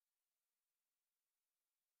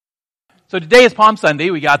So today is Palm Sunday.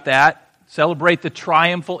 We got that. Celebrate the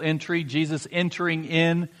triumphal entry, Jesus entering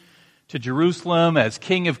in to Jerusalem as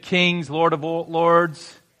King of Kings, Lord of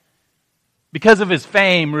Lords. Because of his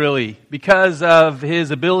fame, really, because of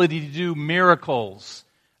his ability to do miracles,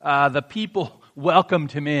 the people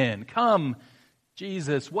welcomed him in. Come,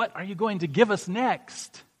 Jesus, what are you going to give us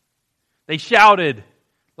next? They shouted,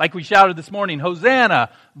 like we shouted this morning, Hosanna,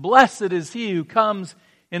 blessed is he who comes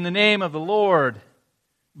in the name of the Lord.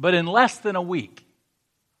 But in less than a week,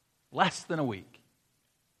 5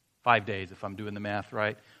 days if I'm doing the math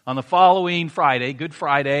right, on the following Friday, Good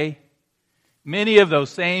Friday, many of those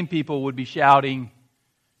same people would be shouting,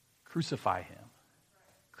 crucify him,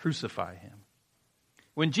 crucify him.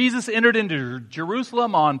 When Jesus entered into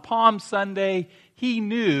Jerusalem on Palm Sunday, he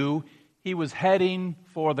knew he was heading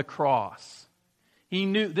for the cross. He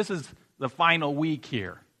knew this is the final week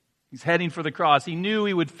here. He's heading for the cross. He knew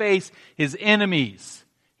he would face his enemies.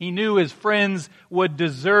 He knew his friends would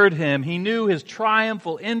desert him. He knew his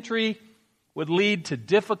triumphal entry would lead to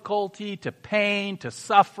difficulty, to pain, to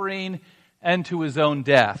suffering, and to his own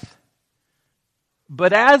death.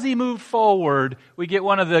 But as he moved forward, we get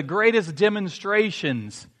one of the greatest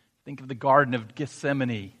demonstrations. Think of the Garden of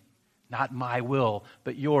Gethsemane. Not my will,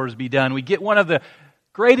 but yours be done. We get one of the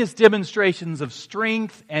greatest demonstrations of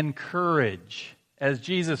strength and courage as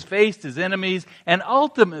Jesus faced his enemies, and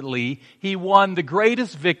ultimately, he won the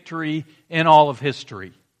greatest victory in all of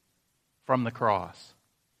history from the cross.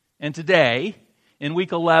 And today, in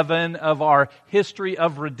week 11 of our history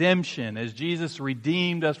of redemption, as Jesus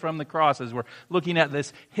redeemed us from the cross, as we're looking at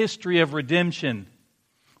this history of redemption,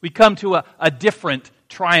 we come to a different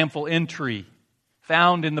triumphal entry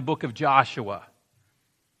found in the book of Joshua.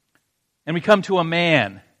 And we come to a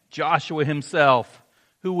man, Joshua himself,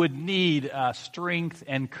 who would need strength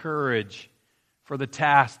and courage for the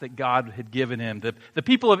task that God had given him. The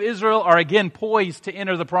people of Israel are again poised to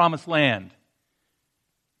enter the promised land.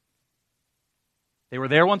 They were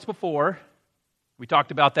there once before. We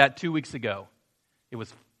talked about that 2 weeks ago. It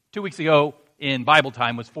was 2 weeks ago in Bible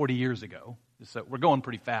time was 40 years ago. So we're going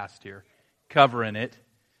pretty fast here, covering it.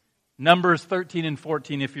 Numbers 13 and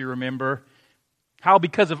 14, if you remember. How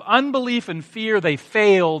because of unbelief and fear they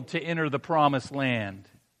failed to enter the promised land.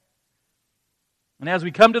 And as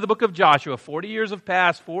we come to the book of Joshua, 40 years have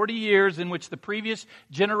passed, 40 years in which the previous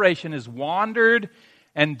generation has wandered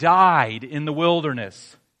and died in the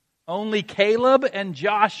wilderness. Only Caleb and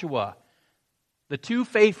Joshua, the two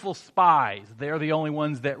faithful spies, they're the only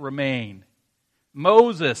ones that remain.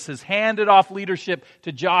 Moses has handed off leadership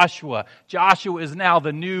to Joshua. Joshua is now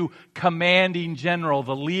the new commanding general,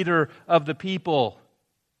 the leader of the people.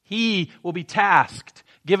 He will be tasked,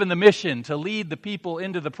 given the mission to lead the people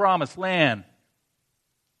into the promised land.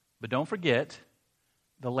 But don't forget,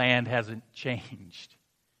 the land hasn't changed.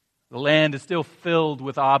 The land is still filled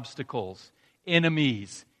with obstacles,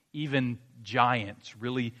 enemies, even giants,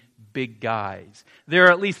 really big guys. There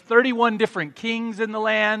are at least 31 different kings in the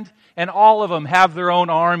land, and all of them have their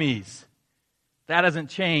own armies. That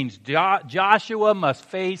hasn't changed. Joshua must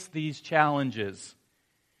face these challenges.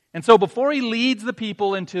 And so before he leads the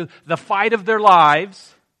people into the fight of their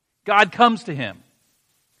lives, God comes to him.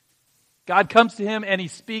 God comes to him and he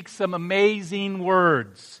speaks some amazing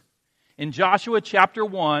words. In Joshua chapter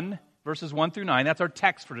 1, verses 1 through 9, that's our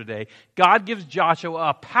text for today, God gives Joshua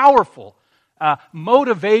a powerful,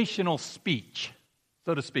 motivational speech,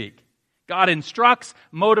 so to speak. God instructs,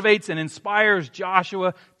 motivates, and inspires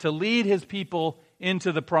Joshua to lead his people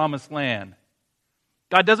into the promised land.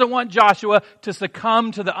 God doesn't want Joshua to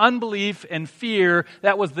succumb to the unbelief and fear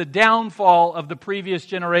that was the downfall of the previous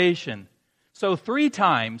generation. So 3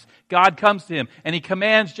 times God comes to him and he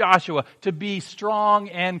commands Joshua to be strong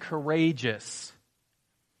and courageous.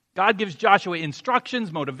 God gives Joshua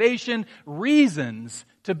instructions, motivation, reasons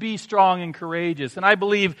to be strong and courageous. And I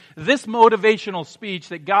believe this motivational speech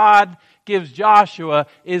that God gives Joshua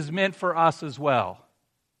is meant for us as well.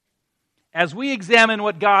 As we examine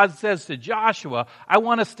what God says to Joshua, I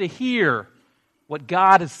want us to hear what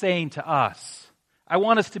God is saying to us. I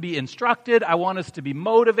want us to be instructed. I want us to be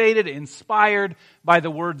motivated, inspired by the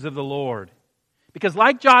words of the Lord. Because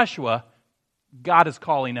like Joshua, God is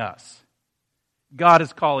calling us. God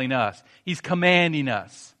is calling us. He's commanding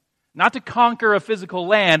us. Not to conquer a physical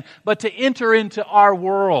land, but to enter into our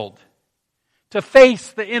world. To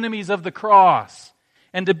face the enemies of the cross.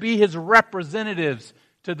 And to be His representatives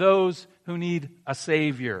to those who need a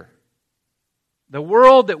Savior. The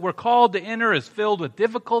world that we're called to enter is filled with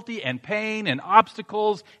difficulty and pain and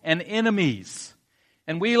obstacles and enemies.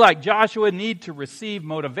 And we, like Joshua, need to receive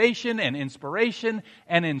motivation and inspiration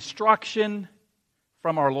and instruction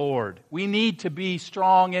from our Lord. We need to be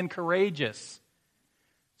strong and courageous.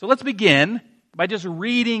 So let's begin by just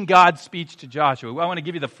reading God's speech to Joshua. I want to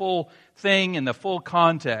give you the full thing and the full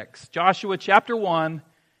context. Joshua chapter 1,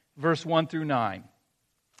 verse 1 through 9.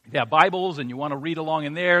 If you have Bibles and you want to read along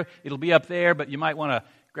in there, it'll be up there, but you might want to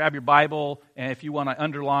grab your Bible and if you want to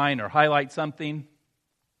underline or highlight something.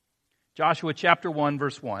 Joshua chapter 1,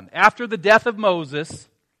 verse 1. After the death of Moses,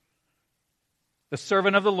 the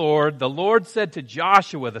servant of the Lord said to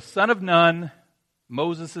Joshua, the son of Nun,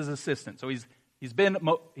 Moses' assistant. So he's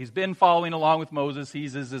been following along with Moses.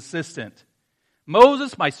 He's his assistant.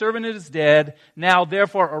 Moses, my servant, is dead. Now,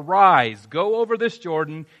 therefore, arise, go over this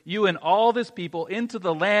Jordan, you and all this people, into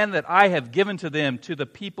the land that I have given to them, to the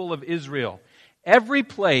people of Israel. Every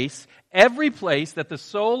place that the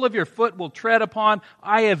sole of your foot will tread upon,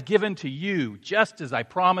 I have given to you, just as I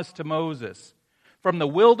promised to Moses. From the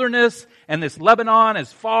wilderness and this Lebanon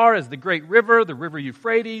as far as the great river, the river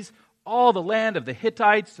Euphrates, all the land of the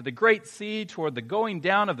Hittites to the great sea toward the going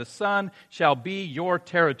down of the sun shall be your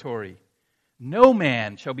territory. No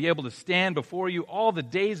man shall be able to stand before you all the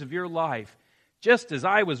days of your life. Just as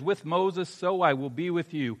I was with Moses, so I will be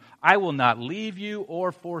with you. I will not leave you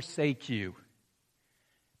or forsake you.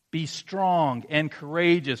 Be strong and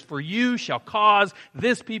courageous, for you shall cause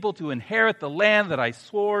this people to inherit the land that I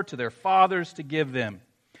swore to their fathers to give them.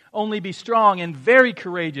 Only be strong and very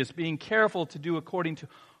courageous, being careful to do according to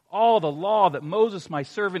all the law that Moses my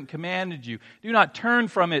servant commanded you. Do not turn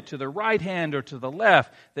from it to the right hand or to the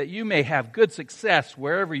left, that you may have good success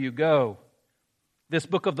wherever you go. This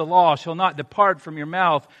book of the law shall not depart from your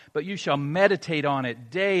mouth, but you shall meditate on it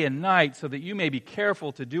day and night, so that you may be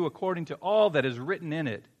careful to do according to all that is written in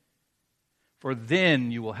it. For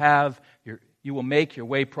then you will make your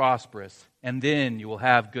way prosperous, and then you will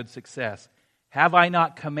have good success. Have I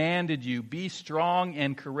not commanded you, be strong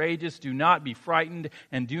and courageous, do not be frightened,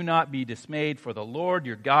 and do not be dismayed, for the Lord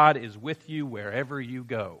your God is with you wherever you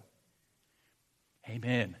go.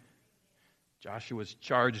 Amen. Joshua's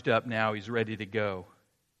charged up now, he's ready to go.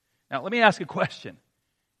 Now let me ask a question.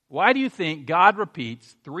 Why do you think God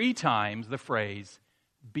repeats 3 times the phrase,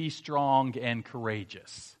 be strong and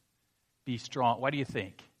courageous? Be strong. Why do you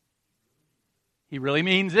think? He really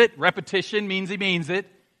means it. Repetition means he means it.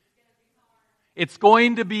 It's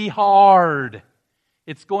going to be hard.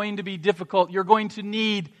 It's going to be difficult. You're going to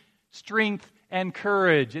need strength and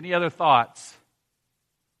courage. Any other thoughts?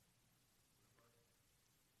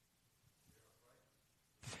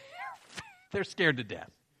 They're scared to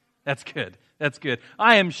death. That's good. That's good.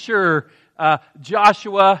 I am sure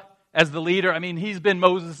Joshua, as the leader, he's been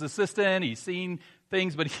Moses' assistant. He's seen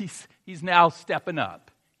things, but he's now stepping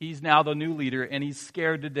up. He's now the new leader, and he's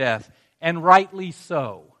scared to death. And rightly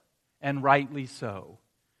so. And rightly so.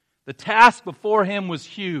 The task before him was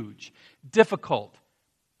huge, difficult,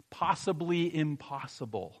 possibly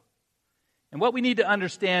impossible. And what we need to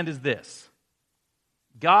understand is this.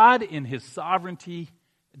 God, in His sovereignty,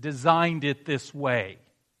 designed it this way.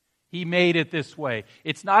 He made it this way.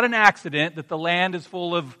 It's not an accident that the land is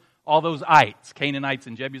full of all those ites, Canaanites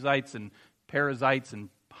and Jebusites and Perizzites and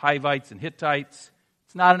Hivites and Hittites.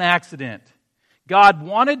 It's not an accident. God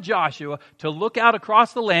wanted Joshua to look out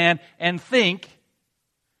across the land and think,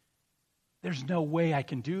 there's no way I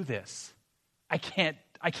can do this. I can't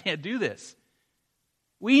do this.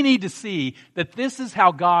 We need to see that this is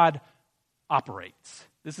how God operates.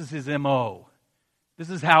 This is His MO. This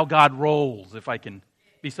is how God rolls, if I can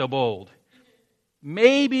be so bold.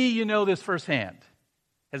 Maybe you know this firsthand.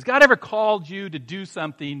 Has God ever called you to do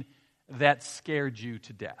something that scared you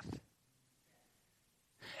to death?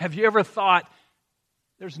 Have you ever thought,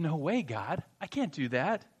 there's no way, God, I can't do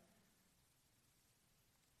that?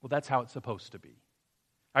 Well, that's how it's supposed to be.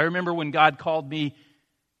 I remember when God called me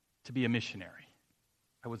to be a missionary.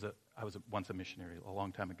 I was once a missionary a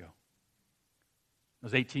long time ago. I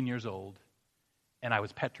was 18 years old, and I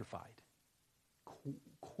was petrified,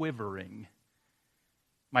 quivering.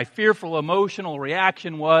 My fearful emotional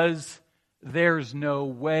reaction was, there's no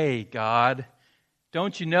way, God.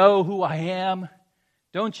 Don't you know who I am?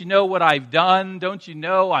 Don't you know what I've done? Don't you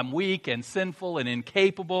know I'm weak and sinful and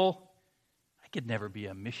incapable? I could never be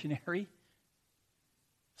a missionary.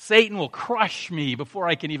 Satan will crush me before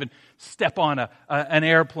I can even step on an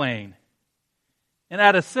airplane. And I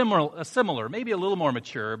had a similar, maybe a little more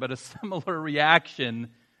mature, but a similar reaction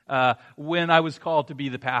when I was called to be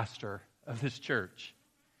the pastor of this church.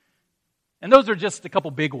 And those are just a couple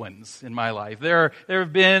big ones in my life. There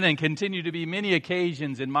have been and continue to be many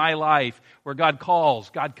occasions in my life where God calls,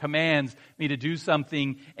 God commands me to do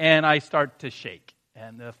something, and I start to shake,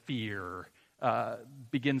 and the fear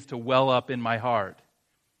begins to well up in my heart.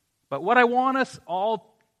 But what I want us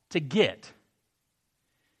all to get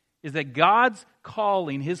is that God's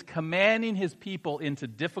calling, His commanding His people into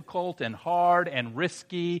difficult and hard and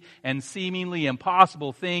risky and seemingly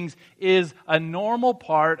impossible things is a normal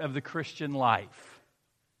part of the Christian life.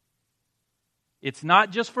 It's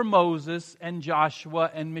not just for Moses and Joshua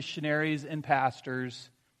and missionaries and pastors.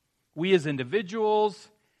 We as individuals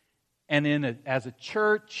and as a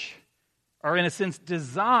church are in a sense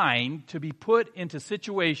designed to be put into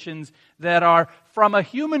situations that are, from a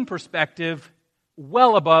human perspective,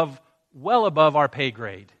 well above our pay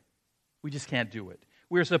grade. We just can't do it.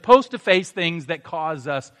 We're supposed to face things that cause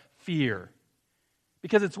us fear.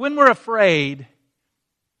 Because it's when we're afraid,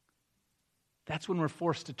 that's when we're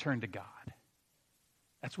forced to turn to God.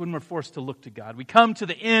 That's when we're forced to look to God. We come to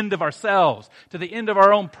the end of ourselves, to the end of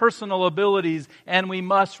our own personal abilities, and we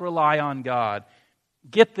must rely on God.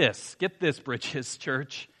 Get this, Bridges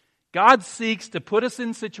Church. God seeks to put us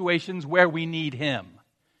in situations where we need Him.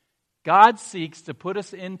 God seeks to put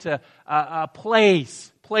us into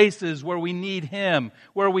places where we need Him,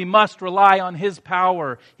 where we must rely on His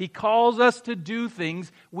power. He calls us to do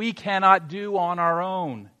things we cannot do on our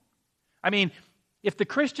own. I mean, if the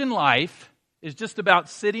Christian life is just about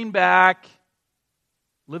sitting back,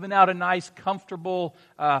 living out a nice, comfortable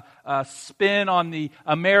spin on the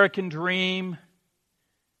American dream,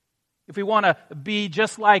 if we want to be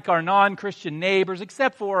just like our non-Christian neighbors,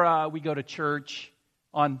 except for we go to church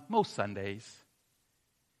on most Sundays,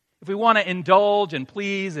 if we want to indulge and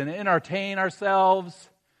please and entertain ourselves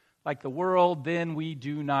like the world, then we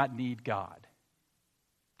do not need God.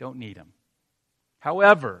 Don't need Him.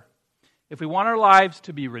 However, if we want our lives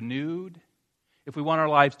to be renewed, if we want our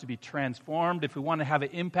lives to be transformed, if we want to have an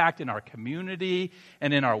impact in our community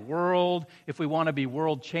and in our world, if we want to be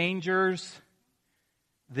world changers,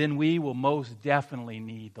 then we will most definitely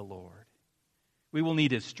need the Lord. We will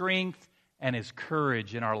need His strength and His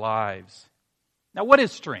courage in our lives. Now, what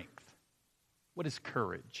is strength? What is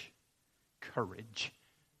courage? Courage.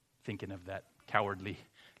 Thinking of that cowardly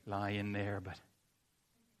lion there, but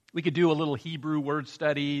we could do a little Hebrew word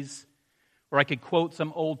studies, or I could quote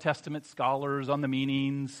some Old Testament scholars on the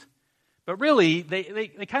meanings. But really,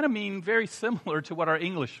 they kind of mean very similar to what our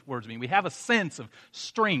English words mean. We have a sense of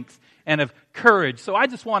strength and of courage. So I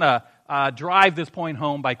just want to drive this point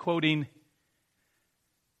home by quoting,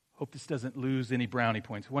 hope this doesn't lose any brownie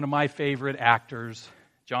points, one of my favorite actors,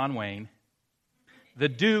 John Wayne. The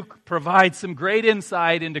Duke provides some great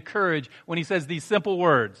insight into courage when he says these simple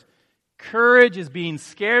words. Courage is being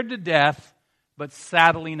scared to death, but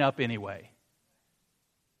saddling up anyway.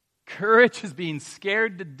 Courage is being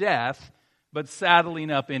scared to death, but saddling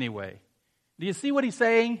up anyway. Do you see what he's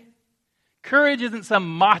saying? Courage isn't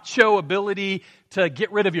some macho ability to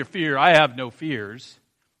get rid of your fear. I have no fears.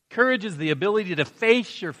 Courage is the ability to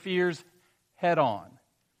face your fears head on.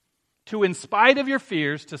 To, in spite of your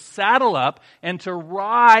fears, to saddle up and to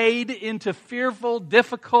ride into fearful,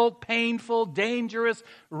 difficult, painful, dangerous,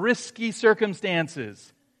 risky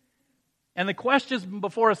circumstances. And the question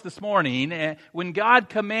before us this morning, when God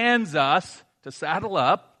commands us to saddle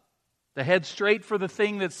up, to head straight for the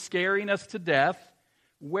thing that's scaring us to death,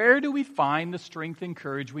 where do we find the strength and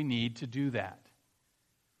courage we need to do that?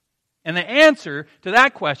 And the answer to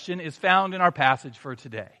that question is found in our passage for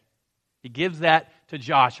today. He gives that to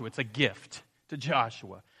Joshua. It's a gift to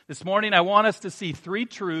Joshua. This morning I want us to see three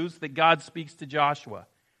truths that God speaks to Joshua.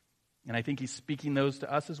 And I think He's speaking those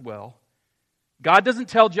to us as well. God doesn't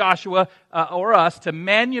tell Joshua or us to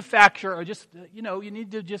manufacture or just, you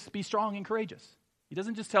need to just be strong and courageous. He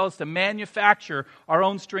doesn't just tell us to manufacture our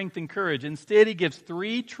own strength and courage. Instead, He gives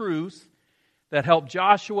three truths that help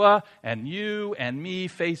Joshua and you and me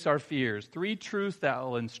face our fears. Three truths that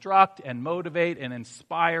will instruct and motivate and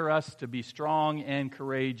inspire us to be strong and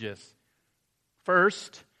courageous.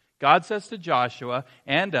 First, God says to Joshua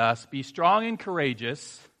and us, be strong and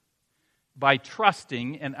courageous by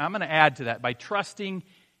trusting, and I'm going to add to that, by trusting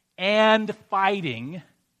and fighting.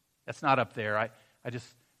 That's not up there. I just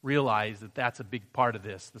realized that that's a big part of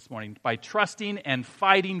this morning. By trusting and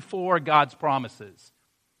fighting for God's promises.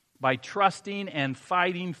 By trusting and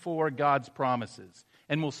fighting for God's promises.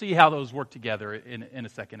 And we'll see how those work together in a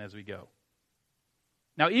second as we go.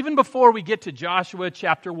 Now, even before we get to Joshua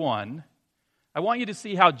chapter 1, I want you to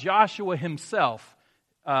see how Joshua himself,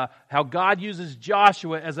 how God uses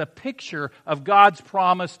Joshua as a picture of God's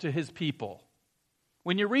promise to His people.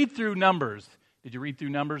 When you read through Numbers, did you read through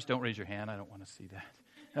Numbers? Don't raise your hand, I don't want to see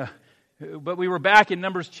that. But we were back in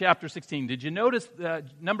Numbers chapter 16. Did you notice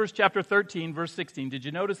Numbers chapter 13, verse 16? Did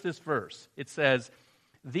you notice this verse? It says,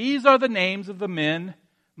 these are the names of the men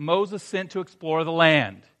Moses sent to explore the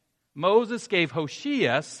land. Moses gave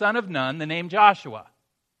Hoshea, son of Nun, the name Joshua.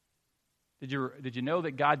 Did you know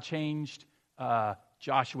that God changed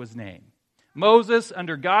Joshua's name? Moses,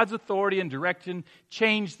 under God's authority and direction,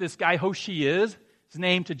 changed this guy Hoshea's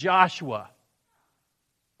name to Joshua.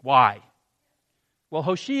 Why? Well,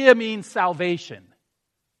 Hoshea means salvation.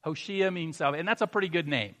 Hoshea means salvation, and that's a pretty good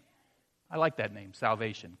name. I like that name,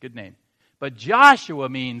 salvation, good name. But Joshua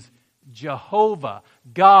means Jehovah,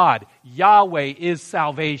 God, Yahweh is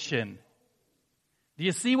salvation. Do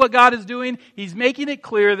you see what God is doing? He's making it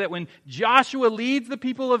clear that when Joshua leads the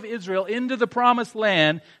people of Israel into the promised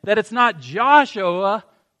land, that it's not Joshua,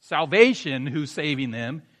 salvation, who's saving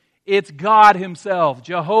them. It's God himself.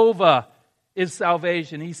 Jehovah is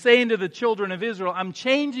salvation. He's saying to the children of Israel, I'm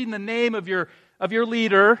changing the name of your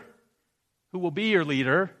leader, who will be your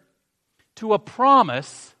leader, to a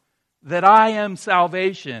promise that I am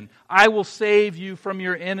salvation. I will save you from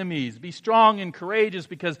your enemies. Be strong and courageous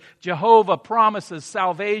because Jehovah promises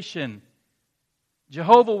salvation.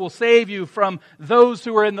 Jehovah will save you from those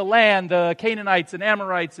who are in the land, the Canaanites and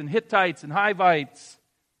Amorites and Hittites and Hivites.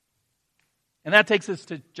 And that takes us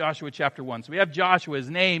to Joshua chapter 1. So we have Joshua. His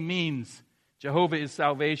name means Jehovah is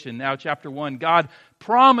salvation. Now chapter 1. God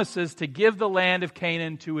promises to give the land of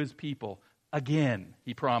Canaan to his people. Again,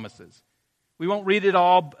 he promises. We won't read it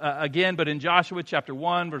all again, but in Joshua chapter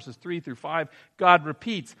 1, verses 3 through 5, God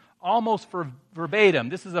repeats almost verbatim.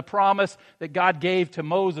 This is a promise that God gave to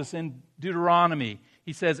Moses in Deuteronomy.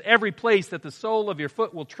 He says, every place that the sole of your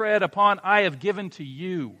foot will tread upon, I have given to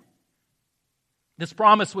you. This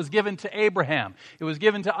promise was given to Abraham. It was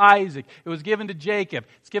given to Isaac. It was given to Jacob.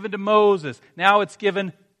 It's given to Moses. Now it's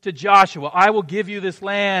given to Joshua. I will give you this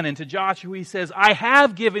land. And to Joshua he says, I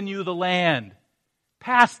have given you the land.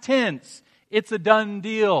 Past tense. It's a done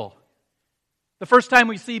deal. The first time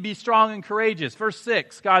we see be strong and courageous. Verse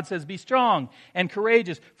 6, God says, be strong and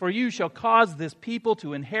courageous, for you shall cause this people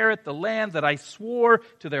to inherit the land that I swore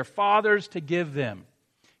to their fathers to give them.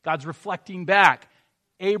 God's reflecting back.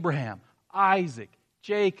 Abraham, Isaac,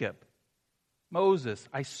 Jacob, Moses,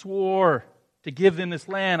 I swore to give them this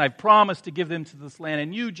land. I've promised to give them to this land.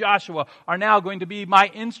 And you, Joshua, are now going to be my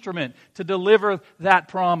instrument to deliver that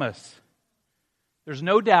promise. There's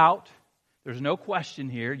no doubt. There's no question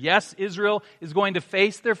here. Yes, Israel is going to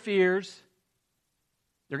face their fears.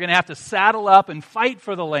 They're going to have to saddle up and fight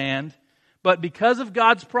for the land. But because of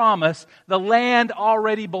God's promise, the land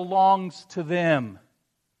already belongs to them.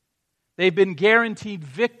 They've been guaranteed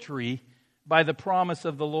victory by the promise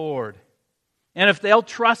of the Lord. And if they'll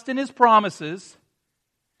trust in His promises,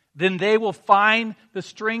 then they will find the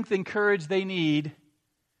strength and courage they need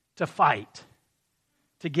to fight,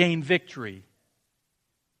 to gain victory.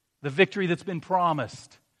 The victory that's been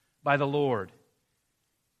promised by the Lord.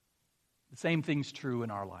 The same thing's true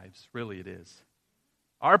in our lives. Really it is.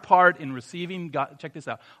 Our part in receiving God, check this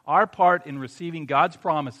out. Our part in receiving God's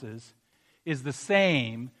promises is the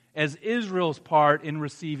same as Israel's part in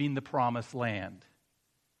receiving the promised land.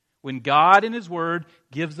 When God in His Word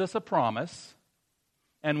gives us a promise,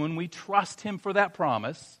 and when we trust Him for that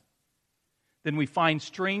promise, then we find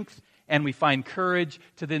strength and we find courage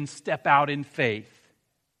to then step out in faith.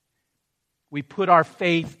 We put our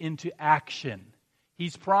faith into action.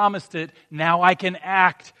 He's promised it, now I can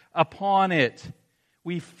act upon it.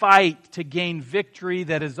 We fight to gain victory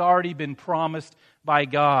that has already been promised by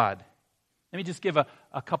God. Let me just give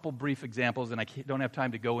a couple brief examples, and I don't have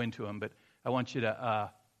time to go into them, but I want you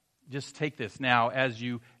to just take this now as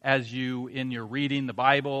you in your reading the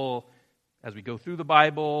Bible, as we go through the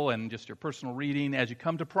Bible and just your personal reading, as you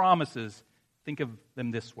come to promises, think of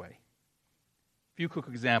them this way. A few quick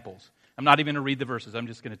examples. I'm not even going to read the verses. I'm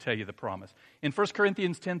just going to tell you the promise. In 1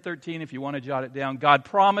 Corinthians 10:13, if you want to jot it down, God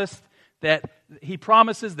promised that He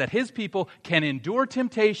promises that His people can endure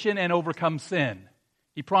temptation and overcome sin.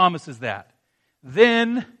 He promises that.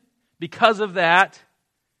 Then, because of that,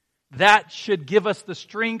 that should give us the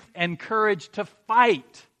strength and courage to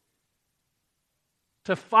fight.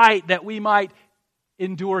 To fight that we might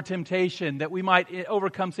endure temptation, that we might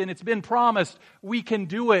overcome sin. It's been promised. We can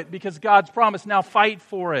do it because God's promised. Now fight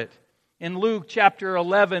for it. In Luke chapter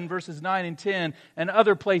 11, verses 9 and 10, and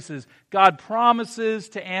other places, God promises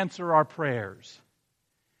to answer our prayers.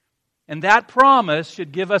 And that promise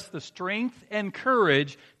should give us the strength and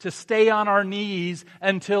courage to stay on our knees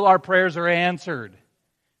until our prayers are answered.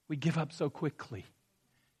 We give up so quickly.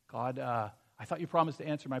 God, I thought you promised to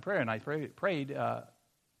answer my prayer, and I prayed,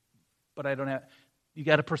 but I don't have. You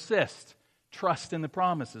got to persist. Trust in the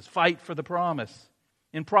promises. Fight for the promise.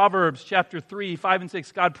 In Proverbs chapter 3, 5 and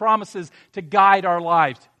 6, God promises to guide our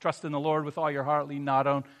lives. Trust in the Lord with all your heart. Lean not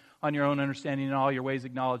on your own understanding. In all your ways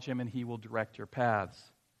acknowledge Him, and He will direct your paths.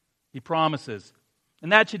 He promises.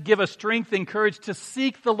 And that should give us strength and courage to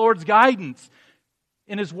seek the Lord's guidance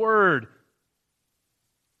in His Word,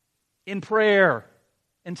 in prayer,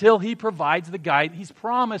 until He provides the guidance. He's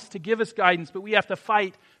promised to give us guidance, but we have to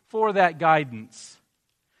fight for that guidance.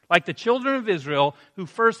 Like the children of Israel, who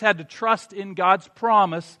first had to trust in God's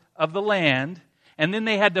promise of the land, and then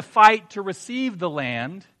they had to fight to receive the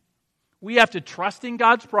land, we have to trust in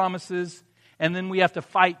God's promises, and then we have to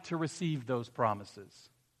fight to receive those promises.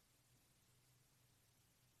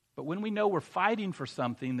 But when we know we're fighting for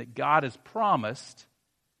something that God has promised,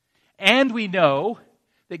 and we know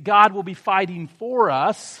that God will be fighting for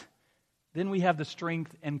us, then we have the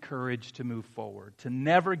strength and courage to move forward, to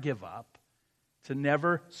never give up, to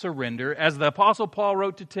never surrender. As the Apostle Paul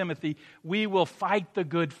wrote to Timothy, we will fight the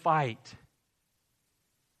good fight.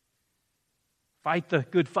 Fight the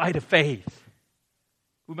good fight of faith.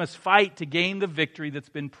 We must fight to gain the victory that's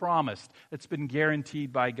been promised, that's been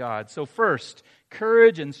guaranteed by God. So first,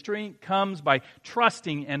 courage and strength comes by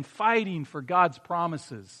trusting and fighting for God's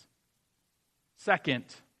promises. Second,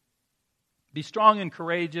 be strong and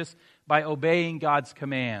courageous by obeying God's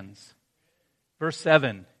commands. Verse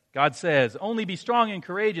 7, God says, "Only be strong and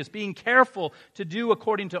courageous, being careful to do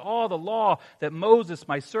according to all the law that Moses,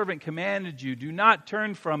 my servant, commanded you. Do not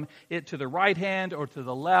turn from it to the right hand or to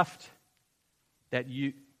the left, that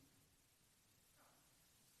you..."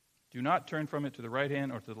 Do not turn from it to the right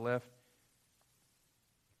hand or to the left.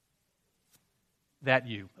 That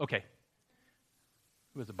you. Okay.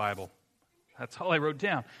 Who has a Bible? That's all I wrote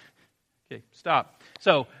down. Okay, stop.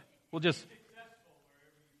 So, we'll just...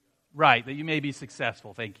 Right, that you may be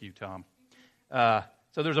successful. Thank you, Tom.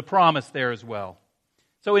 So there's a promise there as well.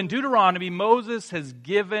 So in Deuteronomy, Moses has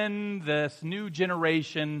given this new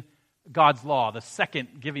generation God's law, the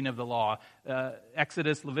second giving of the law.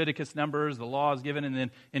 Exodus, Leviticus, Numbers, the law is given, and then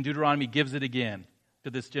in Deuteronomy gives it again to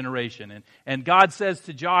this generation. And God says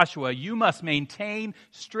to Joshua, you must maintain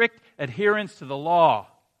strict adherence to the law.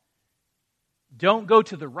 Don't go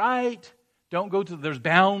to the right. Don't go to, there's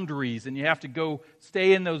boundaries, and you have to go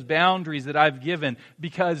stay in those boundaries that I've given,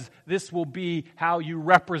 because this will be how you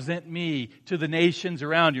represent me to the nations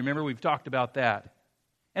around you. Remember, we've talked about that.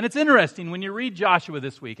 And it's interesting, when you read Joshua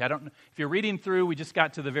this week, I don't know, if you're reading through, we just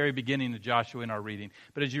got to the very beginning of Joshua in our reading,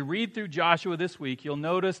 but as you read through Joshua this week, you'll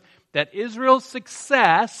notice that Israel's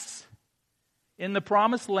success in the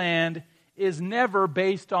promised land is never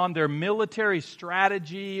based on their military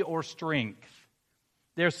strategy or strength.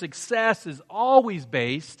 Their success is always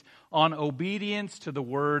based on obedience to the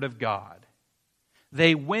Word of God.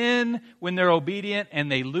 They win when they're obedient,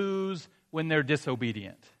 and they lose when they're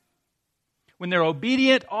disobedient. When they're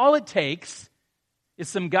obedient, all it takes is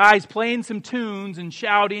some guys playing some tunes and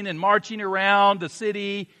shouting and marching around the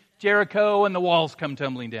city, Jericho, and the walls come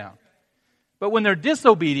tumbling down. But when they're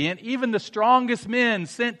disobedient, even the strongest men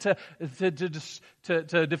sent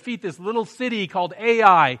to defeat this little city called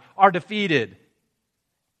Ai are defeated.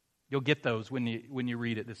 You'll get those when you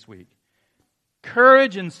read it this week.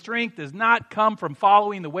 Courage and strength does not come from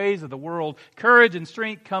following the ways of the world. Courage and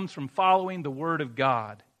strength comes from following the Word of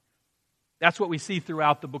God. That's what we see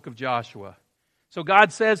throughout the book of Joshua. So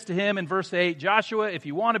God says to him in verse 8, Joshua, if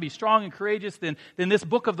you want to be strong and courageous, then this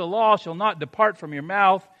book of the law shall not depart from your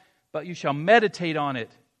mouth, but you shall meditate on it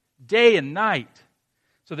day and night,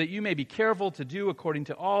 so that you may be careful to do according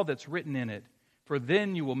to all that's written in it. For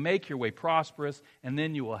then you will make your way prosperous, and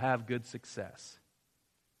then you will have good success.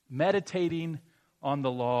 Meditating on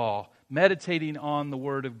the law, meditating on the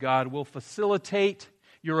Word of God will facilitate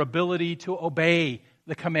your ability to obey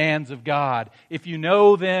the commands of God. If you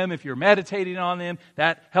know them, if you're meditating on them,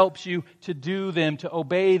 that helps you to do them, to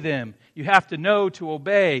obey them. You have to know to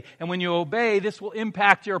obey. And when you obey, this will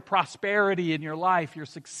impact your prosperity in your life, your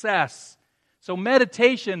success. So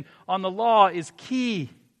meditation on the law is key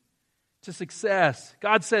to success.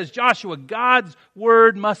 God says, Joshua, God's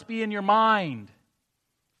Word must be in your mind.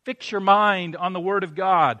 Fix your mind on the Word of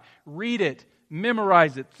God. Read it,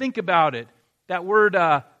 memorize it, think about it. That word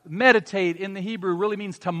meditate in the Hebrew really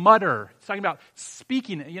means to mutter. It's talking about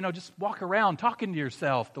speaking, just walk around talking to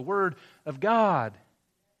yourself, the Word of God.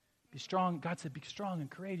 Be strong. God said, be strong and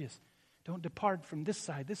courageous. Don't depart from this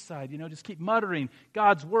side, just keep muttering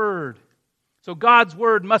God's Word. So God's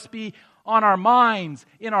Word must be on our minds,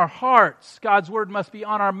 in our hearts. God's Word must be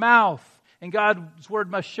on our mouth, and God's Word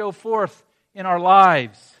must show forth in our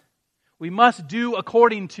lives. We must do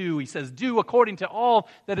according to, he says, do according to all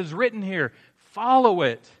that is written here. Follow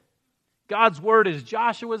it. God's Word is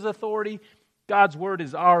Joshua's authority. God's Word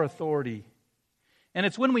is our authority. And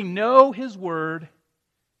it's when we know His Word,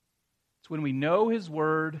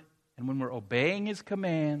 and and when we're obeying His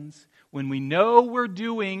commands, when we know we're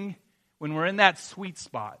doing, when we're in that sweet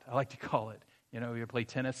spot, I like to call it. You know, you play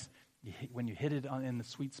tennis, when you hit it in the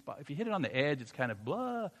sweet spot, if you hit it on the edge, it's kind of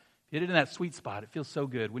blah. If you hit it in that sweet spot, it feels so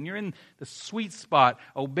good. When you're in the sweet spot,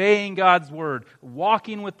 obeying God's word,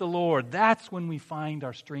 walking with the Lord, that's when we find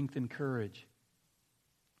our strength and courage.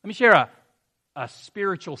 Let me share a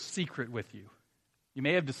spiritual secret with you. You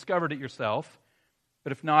may have discovered it yourself,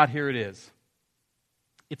 but if not, here it is.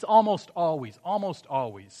 It's almost always,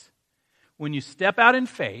 when you step out in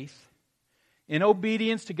faith, in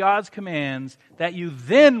obedience to God's commands, that you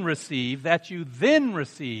then receive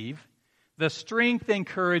the strength and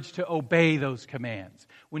courage to obey those commands.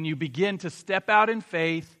 When you begin to step out in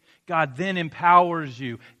faith, God then empowers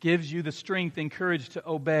you, gives you the strength and courage to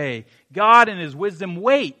obey. God in His wisdom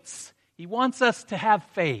waits. He wants us to have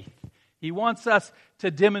faith. He wants us to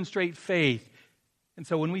demonstrate faith. And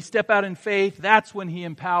so when we step out in faith, that's when He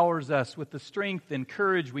empowers us with the strength and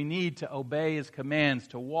courage we need to obey His commands,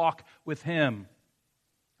 to walk with Him.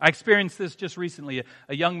 I experienced this just recently.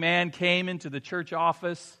 A young man came into the church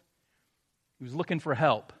office. He was looking for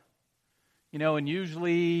help. You know, and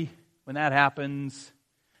usually when that happens,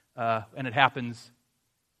 and it happens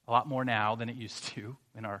a lot more now than it used to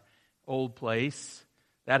in our old place,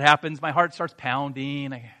 that happens, my heart starts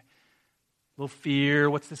pounding. Little fear,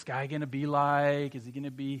 what's this guy going to be like? Is he going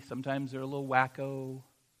to be, sometimes they're a little wacko.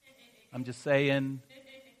 I'm just saying.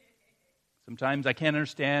 Sometimes I can't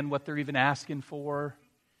understand what they're even asking for.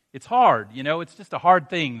 It's hard, you know, it's just a hard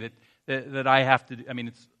thing that I have to do. I mean,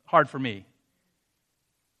 it's hard for me.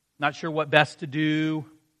 Not sure what best to do.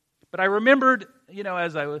 But I remembered, you know,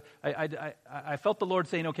 as I felt the Lord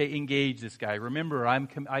saying, okay, engage this guy. Remember,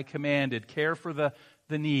 I commanded, care for the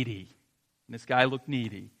needy. And this guy looked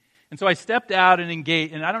needy. And so I stepped out and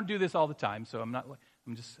engaged, and I don't do this all the time, so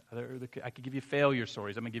I could give you failure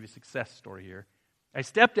stories. I'm going to give you a success story here. I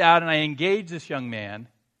stepped out and I engaged this young man,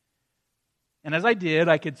 and as I did,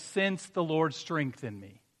 I could sense the Lord's strength in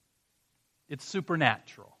me. It's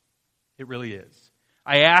supernatural. It really is.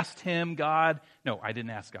 I asked him, I didn't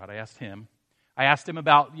ask God, I asked him. I asked him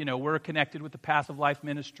about, you know, we're connected with the Path of Life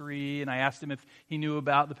ministry, and I asked him if he knew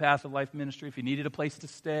about the Path of Life ministry, if he needed a place to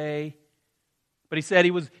stay. But he said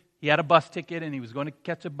he had a bus ticket and he was going to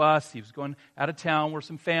catch a bus. He was going out of town where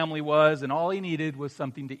some family was, and all he needed was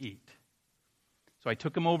something to eat. So I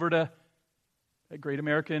took him over to a Great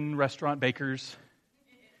American Restaurant, Baker's,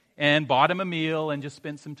 and bought him a meal and just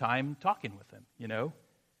spent some time talking with him, you know.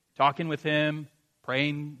 Talking with him,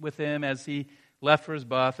 praying with him as he left for his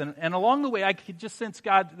bus. And along the way, I could just sense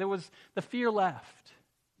God, the fear left,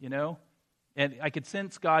 you know. And I could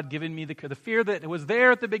sense God giving me the fear that was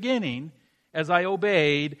there at the beginning. As I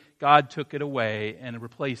obeyed, God took it away and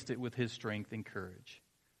replaced it with His strength and courage.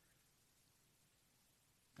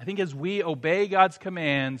 I think as we obey God's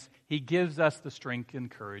commands, He gives us the strength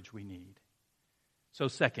and courage we need. So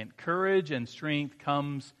second, courage and strength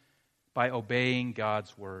comes by obeying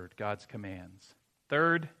God's word, God's commands.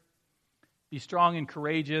 Third, be strong and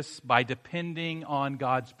courageous by depending on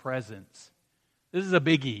God's presence. This is a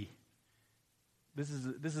biggie. This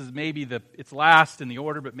is maybe it's last in the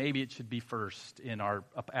order, but maybe it should be first in our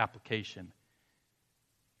application.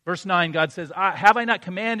 Verse 9, God says, have I not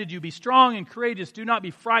commanded you, be strong and courageous, do not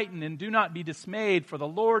be frightened and do not be dismayed, for the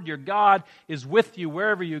Lord your God is with you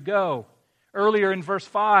wherever you go. Earlier in verse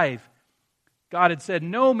 5, God had said,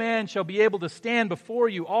 no man shall be able to stand before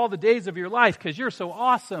you all the days of your life because you're so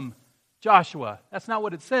awesome, Joshua. That's not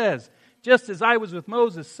what it says. Just as I was with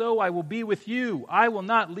Moses, so I will be with you. I will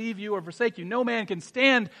not leave you or forsake you. No man can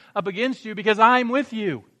stand up against you because I'm with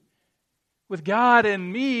you. With God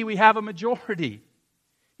and me, we have a majority.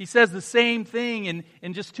 He says the same thing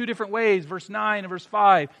in just two different ways, verse 9 and verse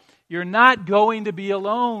 5. You're not going to be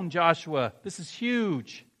alone, Joshua. This is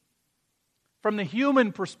huge. From the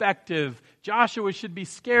human perspective, Joshua should be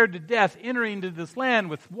scared to death entering into this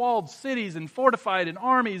land with walled cities and fortified and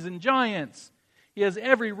armies and giants. He has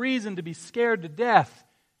every reason to be scared to death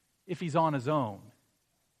if he's on his own.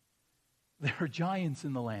 There are giants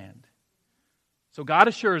in the land. So God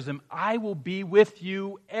assures him, I will be with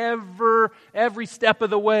you every step of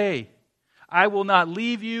the way. I will not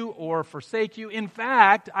leave you or forsake you. In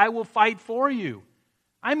fact, I will fight for you.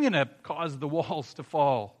 I'm going to cause the walls to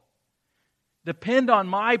fall. Depend on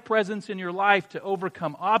my presence in your life to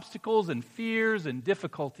overcome obstacles and fears and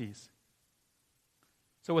difficulties.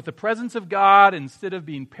 So with the presence of God, instead of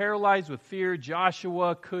being paralyzed with fear,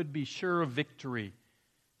 Joshua could be sure of victory.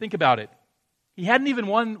 Think about it. He hadn't even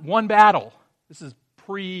won one battle. This is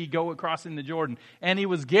pre-go across in the Jordan. And he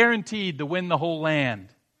was guaranteed to win the whole land.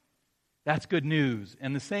 That's good news.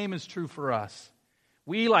 And the same is true for us.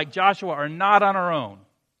 We, like Joshua, are not on our own.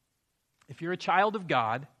 If you're a child of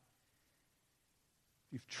God,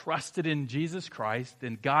 you've trusted in Jesus Christ,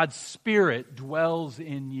 then God's Spirit dwells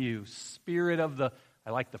in you. Spirit of the,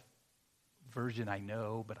 I like the version I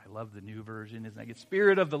know, but I love the new version. Isn't it?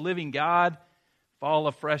 Spirit of the living God, fall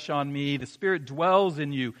afresh on me. The Spirit dwells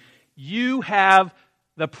in you. You have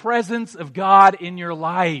the presence of God in your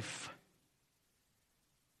life.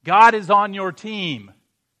 God is on your team.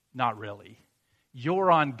 Not really.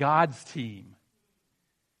 You're on God's team.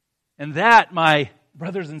 And that, my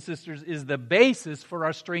brothers and sisters, is the basis for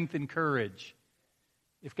our strength and courage.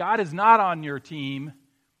 If God is not on your team,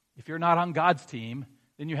 if you're not on God's team,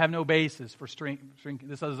 then you have no basis for strength.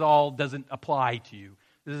 This all doesn't apply to you.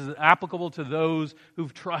 This is applicable to those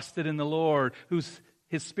who've trusted in the Lord,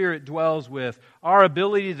 His Spirit dwells with. Our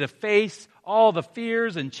ability to face all the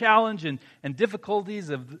fears and challenge and difficulties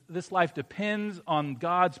of this life depends on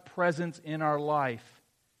God's presence in our life.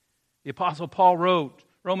 The Apostle Paul wrote,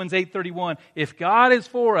 Romans 8:31, if God is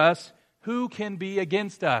for us, who can be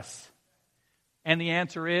against us? And the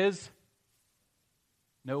answer is,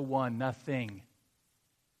 no one, nothing.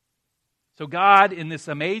 So God, in this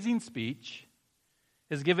amazing speech,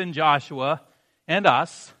 has given Joshua and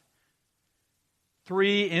us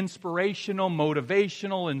 3 inspirational,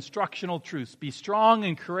 motivational, instructional truths. Be strong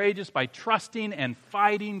and courageous by trusting and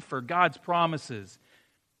fighting for God's promises,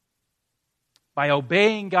 by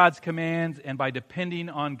obeying God's commands, and by depending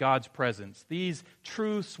on God's presence. These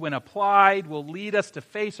truths, when applied, will lead us to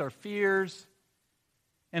face our fears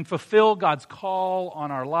and fulfill God's call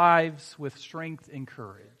on our lives with strength and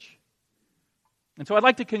courage. And so I'd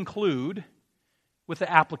like to conclude with the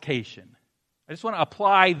application. I just want to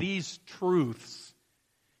apply these truths.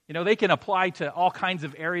 You know, they can apply to all kinds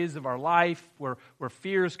of areas of our life where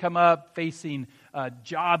fears come up, facing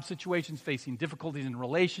job situations, facing difficulties in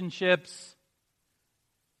relationships,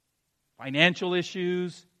 financial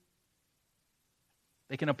issues.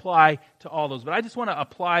 They can apply to all those. But I just want to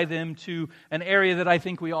apply them to an area that I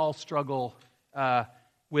think we all struggle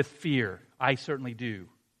with fear. I certainly do.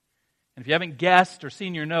 And if you haven't guessed or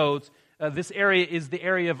seen your notes, this area is the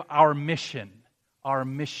area of our mission. Our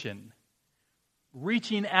mission.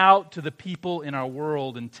 Reaching out to the people in our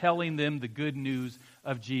world and telling them the good news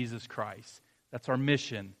of Jesus Christ. That's our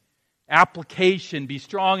mission. Application, be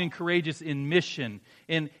strong and courageous in mission.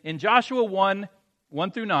 In Joshua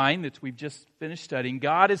 1:1-9, that we've just finished studying,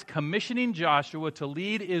 God is commissioning Joshua to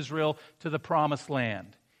lead Israel to the promised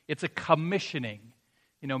land. It's a commissioning.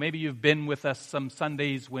 You know, maybe you've been with us some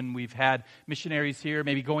Sundays when we've had missionaries here,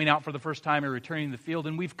 maybe going out for the first time or returning to the field,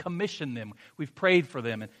 and we've commissioned them. We've prayed for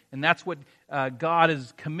them, and that's what God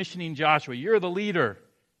is commissioning Joshua. You're the leader,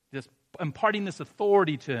 just imparting this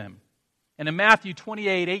authority to him. And in Matthew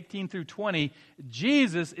 28:18-20,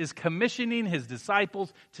 Jesus is commissioning his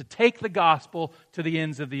disciples to take the gospel to the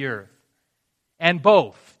ends of the earth. And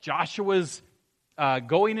both, Joshua's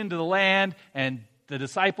going into the land and the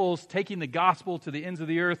disciples taking the gospel to the ends of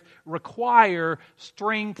the earth, require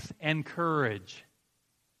strength and courage.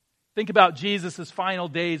 Think about Jesus' final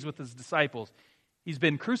days with his disciples. He's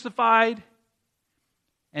been crucified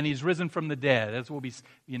and he's risen from the dead. That's what we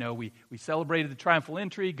celebrated the triumphal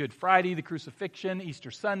entry, Good Friday, the crucifixion,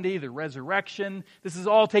 Easter Sunday, the resurrection. This has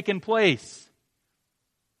all taken place.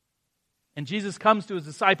 And Jesus comes to his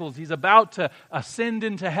disciples. He's about to ascend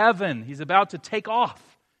into heaven. He's about to take off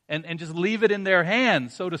and just leave it in their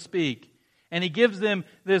hands, so to speak. And he gives them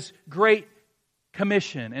this great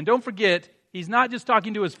commission. And don't forget, he's not just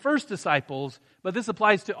talking to his first disciples, but this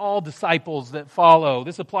applies to all disciples that follow.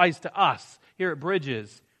 This applies to us here at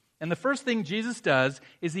Bridges. And the first thing Jesus does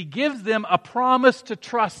is he gives them a promise to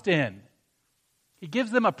trust in. He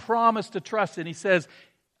gives them a promise to trust in. He says,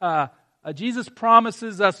 Jesus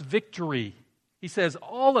promises us victory. He says,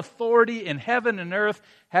 all authority in heaven and earth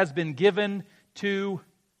has been given to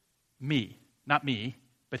me. Not me,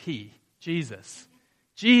 but he, Jesus.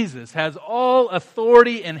 Jesus has all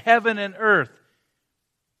authority in heaven and earth.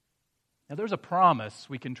 Now there's a promise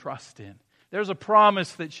we can trust in. There's a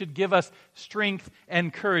promise that should give us strength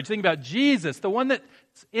and courage. Think about Jesus, the one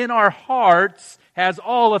that's in our hearts has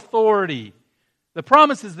all authority. The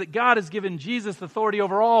promise is that God has given Jesus authority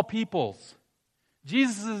over all peoples.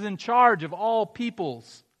 Jesus is in charge of all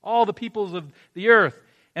peoples, all the peoples of the earth.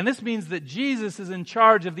 And this means that Jesus is in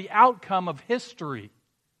charge of the outcome of history.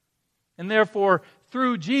 And therefore,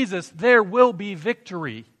 through Jesus, there will be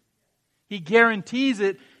victory. He guarantees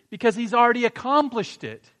it because he's already accomplished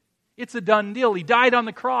it. It's a done deal. He died on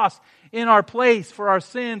the cross in our place for our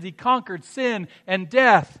sins. He conquered sin and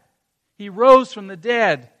death. He rose from the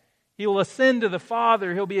dead. He will ascend to the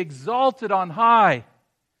Father. He'll be exalted on high.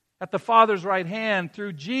 At the Father's right hand,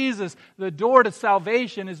 through Jesus, the door to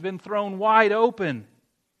salvation has been thrown wide open.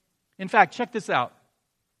 In fact, check this out.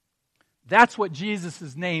 That's what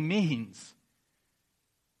Jesus' name means.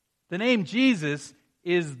 The name Jesus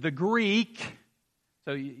is the Greek.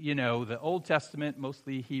 So, you know, the Old Testament,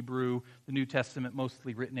 mostly Hebrew. The New Testament,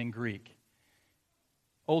 mostly written in Greek.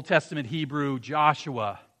 Old Testament Hebrew,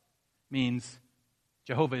 Joshua, means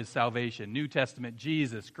Jehovah is salvation. New Testament,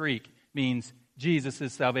 Jesus, Greek, means Jesus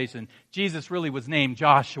is salvation. Jesus really was named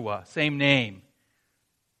Joshua, same name.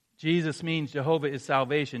 Jesus means Jehovah is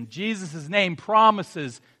salvation. Jesus' name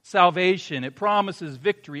promises salvation. It promises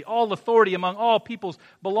victory. All authority among all peoples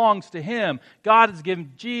belongs to Him. God has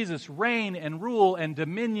given Jesus reign and rule and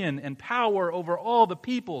dominion and power over all the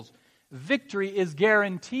peoples. Victory is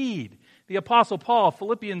guaranteed. The Apostle Paul,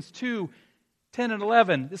 Philippians 2:10 and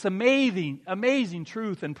 11, this amazing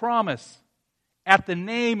truth and promise. At the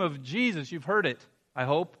name of Jesus, you've heard it, I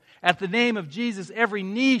hope. At the name of Jesus, every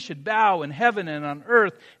knee should bow in heaven and on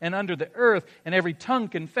earth and under the earth, and every tongue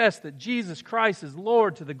confess that Jesus Christ is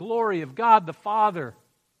Lord to the glory of God the Father.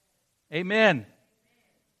 Amen.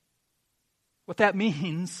 What that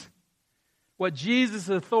means, what Jesus'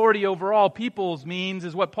 authority over all peoples means,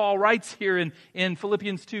 is what Paul writes here in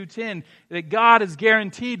Philippians 2:10, that God has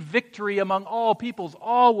guaranteed victory among all peoples.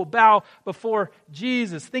 All will bow before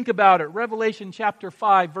Jesus. Think about it. Revelation chapter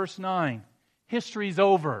 5, verse 9. History's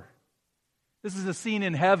over. This is a scene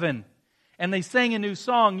in heaven. And they sang a new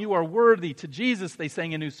song, "You are worthy." To Jesus they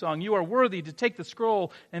sang a new song. "You are worthy to take the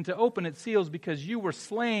scroll and to open its seals, because you were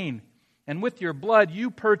slain. And with your blood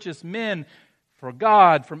you purchased men for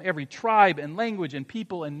God from every tribe and language and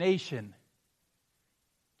people and nation."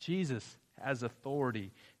 Jesus has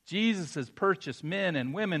authority. Jesus has purchased men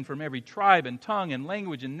and women from every tribe and tongue and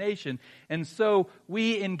language and nation. And so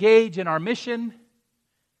we engage in our mission.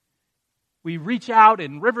 We reach out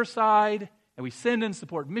in Riverside and we send and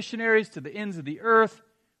support missionaries to the ends of the earth.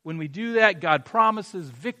 When we do that, God promises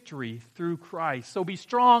victory through Christ. So be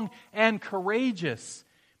strong and courageous,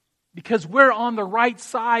 because we're on the right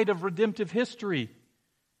side of redemptive history.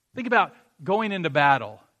 Think about going into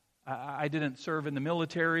battle. I didn't serve in the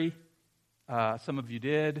military. Some of you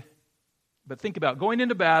did. But think about going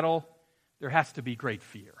into battle, there has to be great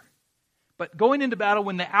fear. But going into battle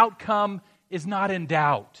when the outcome is not in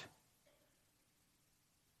doubt,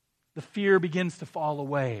 the fear begins to fall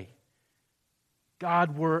away.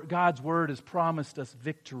 God's word has promised us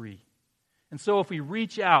victory. And so if we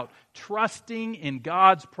reach out, trusting in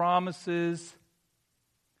God's promises,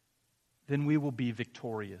 then we will be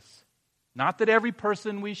victorious. Not that every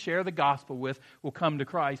person we share the gospel with will come to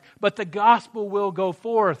Christ, but the gospel will go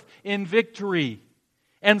forth in victory.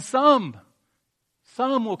 And some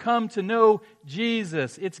will come to know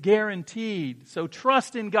Jesus. It's guaranteed. So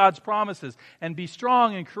trust in God's promises and be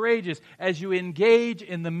strong and courageous as you engage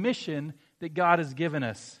in the mission that God has given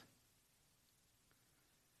us.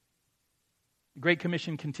 The Great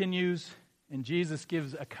Commission continues, and Jesus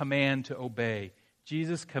gives a command to obey.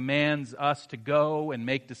 Jesus commands us to go and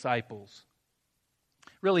make disciples.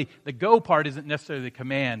 Really, the go part isn't necessarily the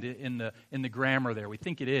command in the grammar there. We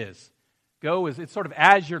think it is. Go is, it's sort of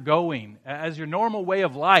as you're going, as your normal way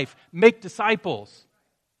of life, make disciples.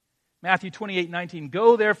 Matthew 28:19,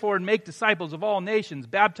 "Go therefore and make disciples of all nations,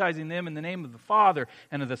 baptizing them in the name of the Father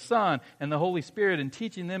and of the Son and the Holy Spirit, and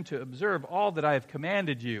teaching them to observe all that I have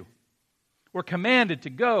commanded you." We're commanded to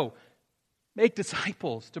go, make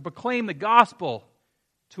disciples, to proclaim the gospel,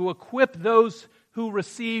 to equip those who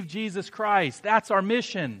receive Jesus Christ. That's our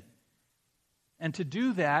mission. And to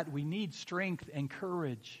do that, we need strength and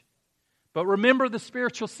courage. But remember the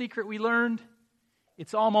spiritual secret we learned?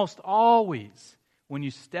 It's almost always when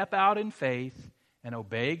you step out in faith and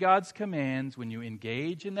obey God's commands, when you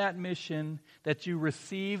engage in that mission, that you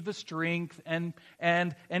receive the strength and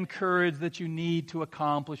courage that you need to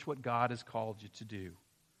accomplish what God has called you to do.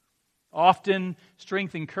 Often,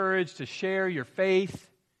 strength and courage to share your faith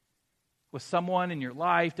with someone in your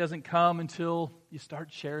life doesn't come until you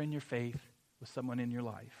start sharing your faith with someone in your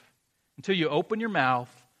life. Until you open your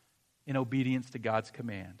mouth in obedience to God's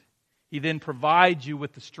command. He then provides you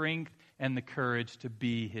with the strength and the courage to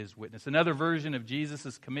be His witness. Another version of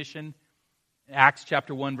Jesus' commission, Acts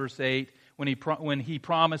chapter 1, verse 8, when he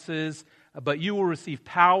promises, "But you will receive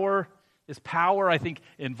power." This power, I think,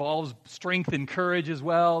 involves strength and courage as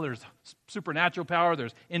well. There's supernatural power.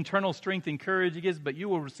 There's internal strength and courage He gives. "But you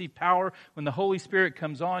will receive power when the Holy Spirit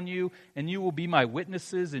comes on you, and you will be my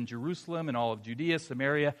witnesses in Jerusalem and all of Judea,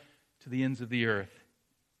 Samaria, to the ends of the earth."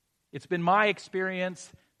 It's been my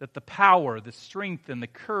experience that the power, the strength, and the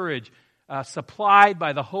courage supplied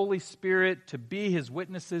by the Holy Spirit to be His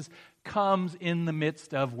witnesses, comes in the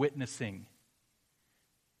midst of witnessing.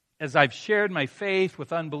 As I've shared my faith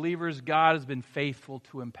with unbelievers, God has been faithful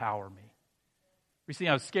to empower me. Recently,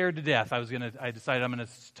 I was scared to death. I decided I'm going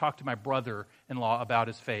to talk to my brother-in-law about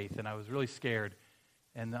his faith, and I was really scared.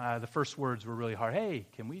 And the first words were really hard. Hey,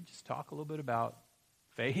 can we just talk a little bit about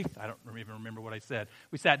faith? I don't even remember what I said.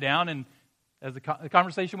 We sat down, and as the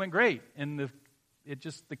conversation went great, and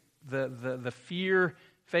the fear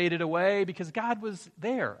faded away because God was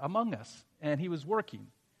there among us, and He was working.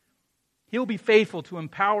 He'll be faithful to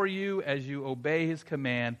empower you as you obey His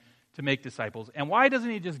command to make disciples. And why doesn't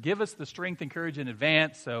He just give us the strength and courage in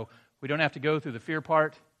advance so we don't have to go through the fear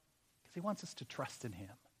part? Because He wants us to trust in Him.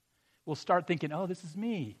 We'll start thinking, oh, this is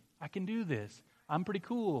me. I can do this. I'm pretty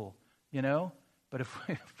cool, you know? But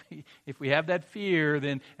if we have that fear,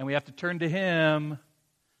 and we have to turn to Him,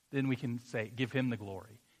 then we can give Him the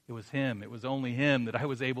glory. It was Him. It was only Him that I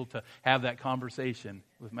was able to have that conversation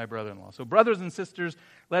with my brother-in-law. So brothers and sisters,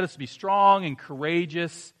 let us be strong and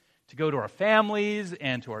courageous to go to our families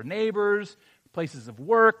and to our neighbors, places of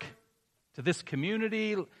work, to this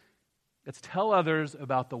community. Let's tell others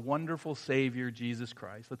about the wonderful Savior, Jesus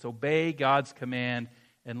Christ. Let's obey God's command,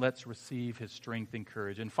 and let's receive His strength and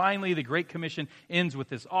courage. And finally, the Great Commission ends with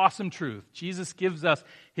this awesome truth. Jesus gives us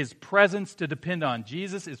His presence to depend on.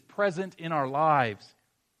 Jesus is present in our lives.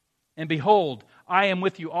 And behold, I am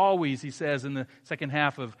with you always, He says in the second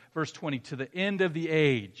half of verse 20, to the end of the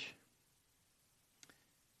age.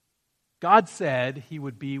 God said He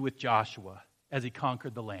would be with Joshua as he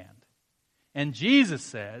conquered the land. And Jesus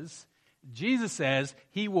says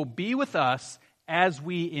He will be with us as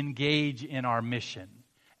we engage in our mission,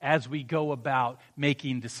 as we go about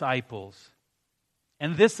making disciples.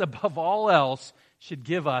 And this, above all else, should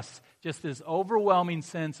give us just this overwhelming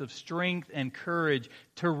sense of strength and courage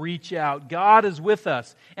to reach out. God is with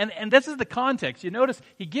us. And this is the context. You notice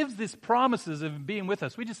He gives these promises of being with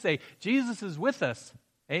us. We just say, Jesus is with us.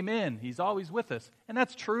 Amen. He's always with us. And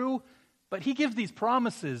that's true. But He gives these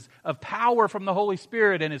promises of power from the Holy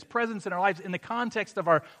Spirit and His presence in our lives in the context of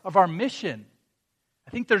our mission. I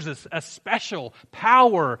think there's a special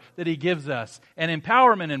power that He gives us, and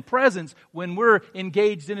empowerment and presence when we're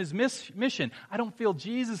engaged in His mission. I don't feel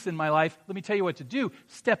Jesus in my life. Let me tell you what to do.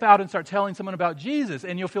 Step out and start telling someone about Jesus,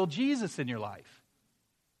 and you'll feel Jesus in your life.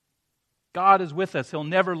 God is with us. He'll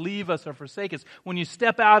never leave us or forsake us. When you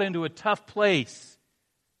step out into a tough place,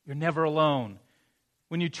 you're never alone.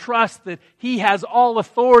 When you trust that He has all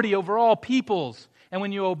authority over all peoples, and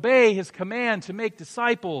when you obey His command to make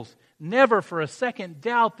disciples, never for a second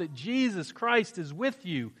doubt that Jesus Christ is with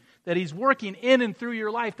you, that He's working in and through your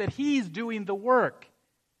life, that He's doing the work.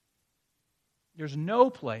 There's no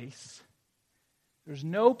place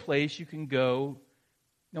you can go,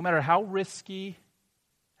 no matter how risky,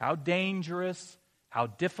 how dangerous, how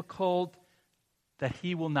difficult, that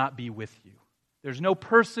He will not be with you. There's no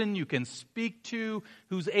person you can speak to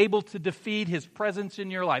who's able to defeat His presence in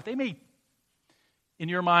your life. They may, in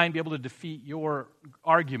your mind, be able to defeat your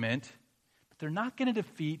argument, but they're not going to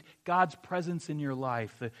defeat God's presence in your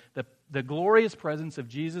life, the glorious presence of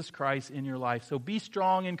Jesus Christ in your life. So be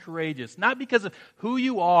strong and courageous, not because of who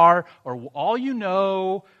you are or all you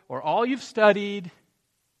know or all you've studied,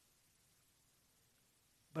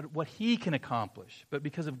 but what He can accomplish, but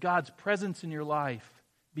because of God's presence in your life.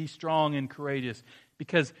 Be strong and courageous,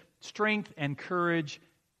 because strength and courage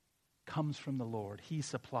comes from the Lord. He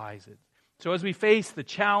supplies it. So as we face the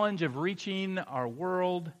challenge of reaching our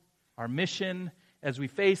world, our mission, as we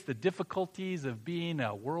face the difficulties of being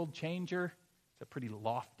a world changer, it's a pretty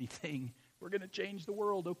lofty thing. We're going to change the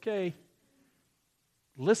world, okay.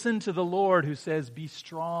 Listen to the Lord who says, be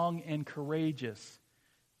strong and courageous.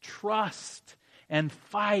 Trust and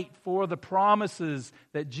fight for the promises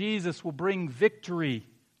that Jesus will bring victory.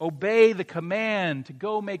 Obey the command to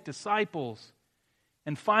go make disciples.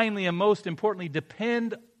 And finally, and most importantly,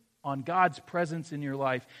 depend on God's presence in your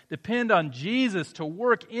life. Depend on Jesus to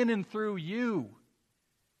work in and through you,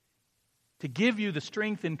 to give you the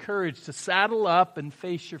strength and courage to saddle up and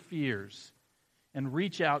face your fears and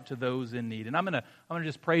reach out to those in need. And I'm going to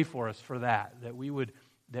just pray for us for that we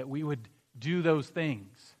would do those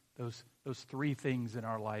things, those three things in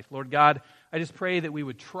our life. Lord God, I just pray that we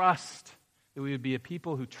would trust, that we would be a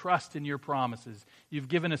people who trust in your promises. You've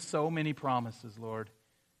given us so many promises, Lord.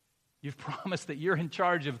 You've promised that you're in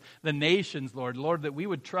charge of the nations, Lord. Lord, that we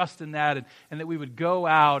would trust in that and that we would go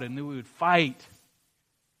out and that we would fight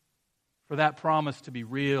for that promise to be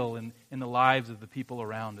real in the lives of the people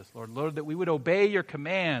around us, Lord. Lord, that we would obey your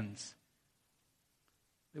commands.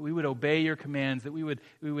 that we would obey your commands, that we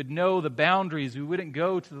would know the boundaries, we wouldn't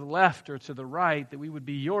go to the left or to the right, that we would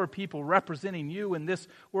be your people representing you in this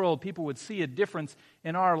world. People would see a difference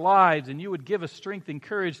in our lives, and you would give us strength and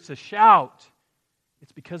courage to shout.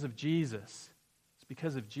 It's because of Jesus. It's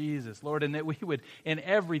because of Jesus, Lord, and that we would, in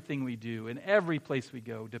everything we do, in every place we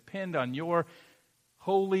go, depend on your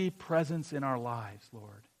holy presence in our lives,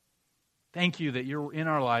 Lord. Thank you that you're in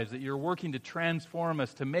our lives, that you're working to transform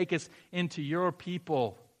us, to make us into your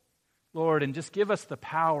people, Lord, and just give us the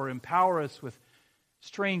power, empower us with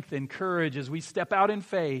strength and courage as we step out in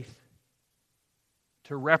faith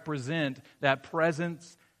to represent that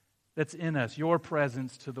presence that's in us, your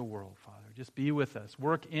presence to the world, Father. Just be with us,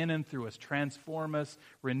 work in and through us, transform us,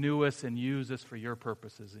 renew us, and use us for your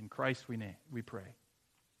purposes. In Christ we pray.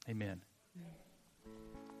 Amen.